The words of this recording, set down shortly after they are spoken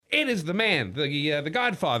it is the man, the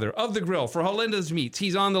godfather of the grill for Holinda's Meats.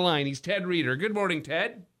 He's on the line. He's Ted Reeder. Good morning,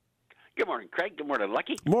 Ted. Good morning, Craig. Good morning,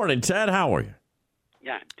 Lucky. Morning, Ted. How are you?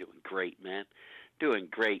 Yeah, I'm doing great, man. Doing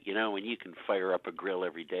great. You know, when you can fire up a grill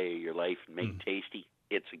every day of your life and make it tasty,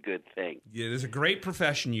 it's a good thing. Yeah, it is a great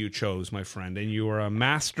profession you chose, my friend, and you are a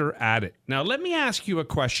master at it. Now, let me ask you a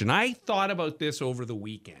question. I thought about this over the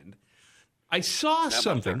weekend. I saw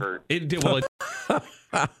something.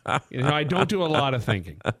 I don't do a lot of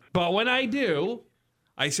thinking. But when I do,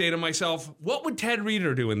 I say to myself, what would Ted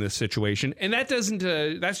Reeder do in this situation? And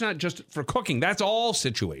that's not just for cooking. That's all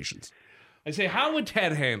situations. I say, how would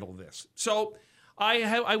Ted handle this? So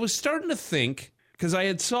I was starting to think, because I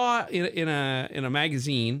had saw in a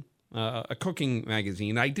magazine, a cooking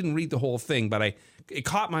magazine. I didn't read the whole thing, but it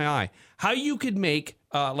caught my eye. How you could make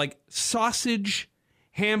like sausage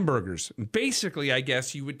hamburgers. Basically, I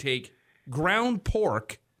guess you would take ground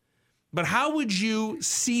pork, but how would you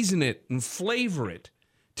season it and flavor it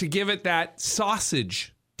to give it that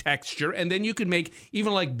sausage texture? And then you could make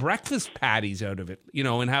even like breakfast patties out of it,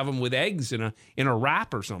 and have them with eggs in a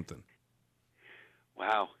wrap or something.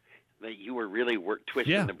 Wow. You were really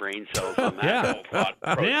twisting the brain cells on that.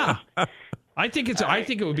 Yeah. I think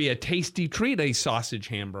it would be a tasty treat, a sausage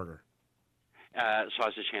hamburger.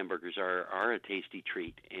 Sausage hamburgers are a tasty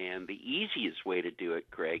treat, and the easiest way to do it,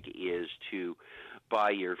 Greg, is to buy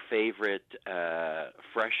your favorite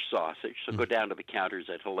fresh sausage. So go down to the counters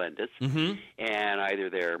at Holinda's, and either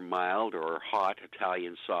their mild or hot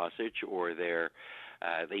Italian sausage, or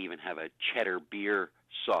they even have a cheddar beer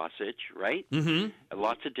sausage, right?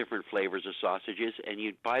 Lots of different flavors of sausages, and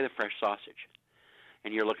you buy the fresh sausage,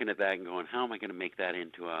 and you're looking at that and going, how am I going to make that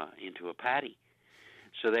into a patty?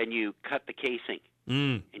 So then you cut the casing,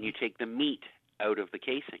 and you take the meat out of the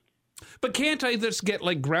casing. But can't I just get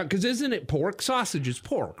like ground? Because isn't it pork? Sausage is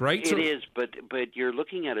pork, right? It is, but you're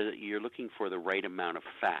looking at it. You're looking for the right amount of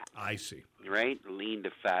fat. I see. Right, lean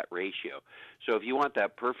to fat ratio. So if you want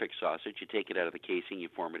that perfect sausage, you take it out of the casing, you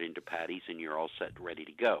form it into patties, and you're all set, ready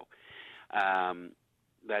to go.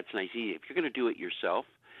 That's nice, easy. If you're going to do it yourself,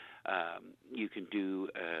 you can do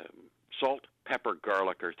salt, pepper,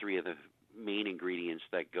 garlic are three of the main ingredients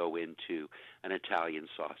that go into an Italian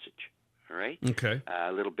sausage. All right? Okay.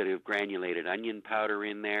 A little bit of granulated onion powder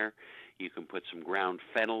in there. You can put some ground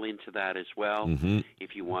fennel into that as well.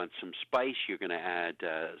 If you want some spice, you're going to add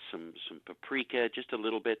some paprika, just a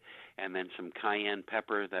little bit, and then some cayenne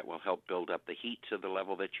pepper that will help build up the heat to the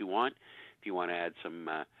level that you want. If you want to add some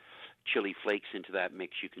chili flakes into that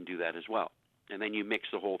mix, you can do that as well. And then you mix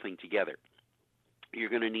the whole thing together. You're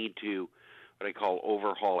going to need to, what I call,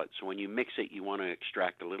 overhaul it. So when you mix it, you want to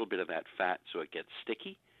extract a little bit of that fat so it gets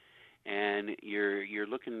sticky. And you're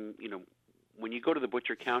looking, when you go to the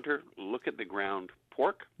butcher counter, look at the ground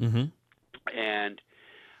pork. And,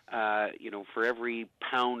 for every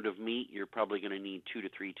pound of meat, you're probably going to need 2 to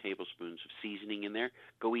 3 tablespoons of seasoning in there.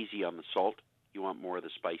 Go easy on the salt. You want more of the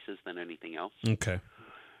spices than anything else. Okay.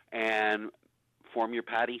 And form your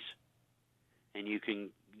patties. And you can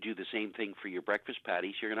do the same thing for your breakfast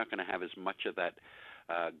patties. You're not going to have as much of that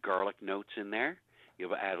garlic notes in there.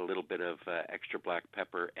 You'll add a little bit of extra black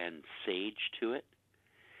pepper and sage to it,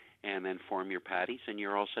 and then form your patties, and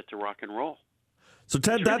you're all set to rock and roll. So,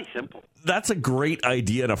 Ted, it's really simple. That's a great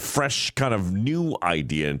idea and a fresh kind of new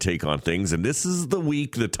idea and take on things. And this is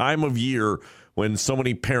the time of year when so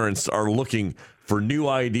many parents are looking for new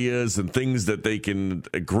ideas and things that they can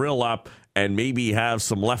grill up and maybe have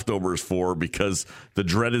some leftovers for, because the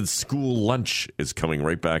dreaded school lunch is coming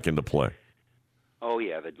right back into play. Oh,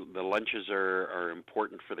 yeah. The lunches are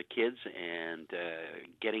important for the kids, and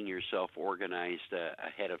getting yourself organized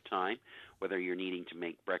ahead of time, whether you're needing to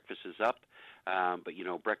make breakfasts up. But,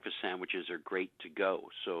 breakfast sandwiches are great to go.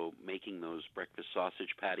 So making those breakfast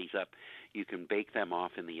sausage patties up, you can bake them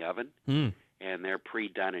off in the oven, and they're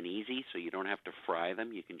pre-done and easy, so you don't have to fry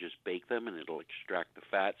them. You can just bake them, and it'll extract the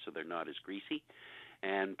fat so they're not as greasy.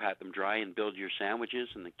 And pat them dry and build your sandwiches,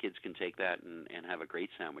 and the kids can take that and have a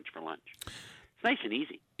great sandwich for lunch. It's nice and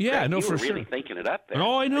easy. Yeah, Greg, no, for sure. You were really sure. thinking it up there.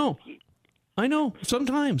 Oh, I know.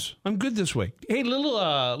 Sometimes I'm good this way. Hey,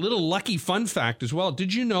 little Lucky fun fact as well.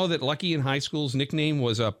 Did you know that Lucky in high school's nickname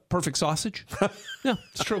was a perfect sausage? Yeah,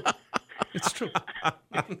 it's true. It's true.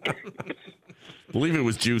 I believe it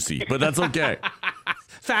was juicy, but that's okay.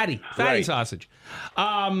 Fatty Right. sausage.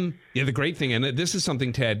 The great thing, and this is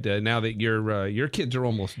something, Ted, now that your kids are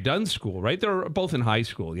almost done school, right? They're both in high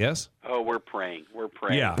school, yes? Oh, we're praying.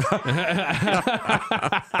 Yeah.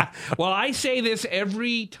 Well, I say this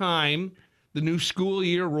every time the new school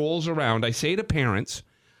year rolls around. I say to parents,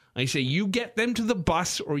 you get them to the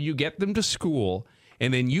bus or you get them to school,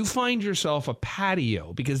 And then you find yourself a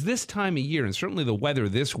patio, because this time of year, and certainly the weather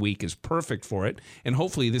this week is perfect for it, and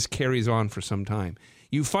hopefully this carries on for some time.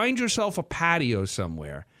 You find yourself a patio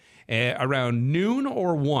somewhere around noon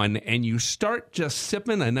or 1, and you start just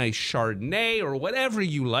sipping a nice Chardonnay or whatever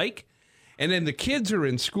you like, and then the kids are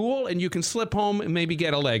in school, and you can slip home and maybe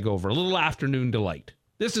get a leg over, a little afternoon delight.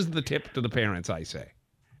 This is the tip to the parents, I say.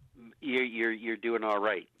 You're doing all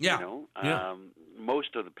right. Yeah. You know? Yeah.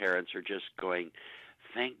 Most of the parents are just going,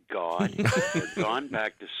 thank God they've gone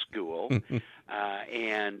back to school,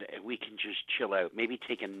 and we can just chill out, maybe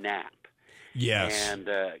take a nap. Yes. And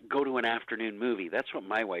go to an afternoon movie. That's what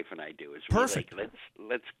my wife and I do. Is Perfect. Like,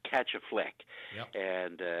 let's catch a flick,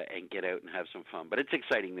 and get out and have some fun. But it's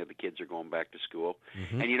exciting that the kids are going back to school.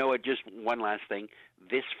 Mm-hmm. And you know what? Just one last thing.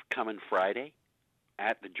 This coming Friday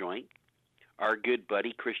at the Joint, our good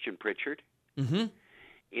buddy Christian Pritchard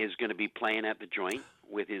is going to be playing at the Joint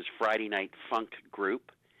with his Friday Night Funk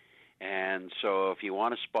group. And so if you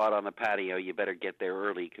want a spot on the patio, you better get there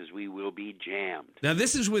early because we will be jammed. Now,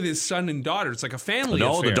 this is with his son and daughter. It's like a family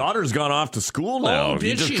No, affair. the daughter's gone off to school now. Did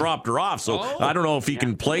He just she? dropped her off. So I don't know if he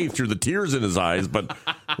can play through the tears in his eyes, but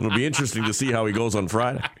it'll be interesting to see how he goes on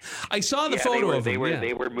Friday. I saw the photo of him.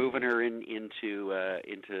 They were moving her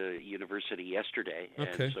into university yesterday,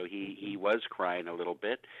 and so he was crying a little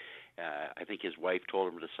bit. I think his wife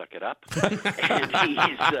told him to suck it up, and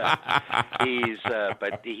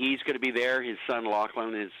but he's going to be there. His son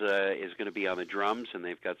Lachlan is going to be on the drums, and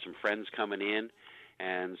they've got some friends coming in,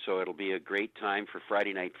 and so it'll be a great time for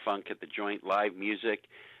Friday Night Funk at the Joint. Live music,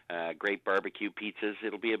 great barbecue pizzas.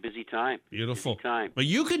 It'll be a busy time. Beautiful busy time. But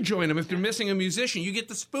you could join them if they're missing a musician. You get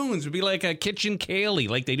the spoons. It'd be like a kitchen Kaylee,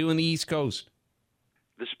 like they do in the East Coast.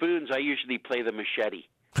 The spoons. I usually play the machete.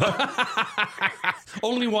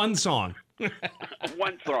 Only one song.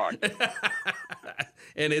 One song.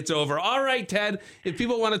 And it's over. All right, Ted, if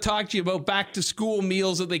people want to talk to you about back-to-school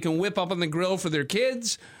meals that they can whip up on the grill for their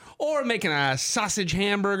kids, or making a sausage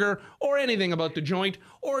hamburger, or anything about the Joint,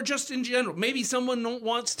 or just in general, maybe someone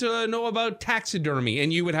wants to know about taxidermy,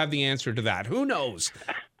 and you would have the answer to that. Who knows?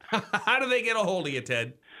 How do they get a hold of you,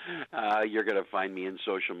 Ted? You're going to find me in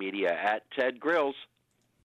social media at Ted Grills.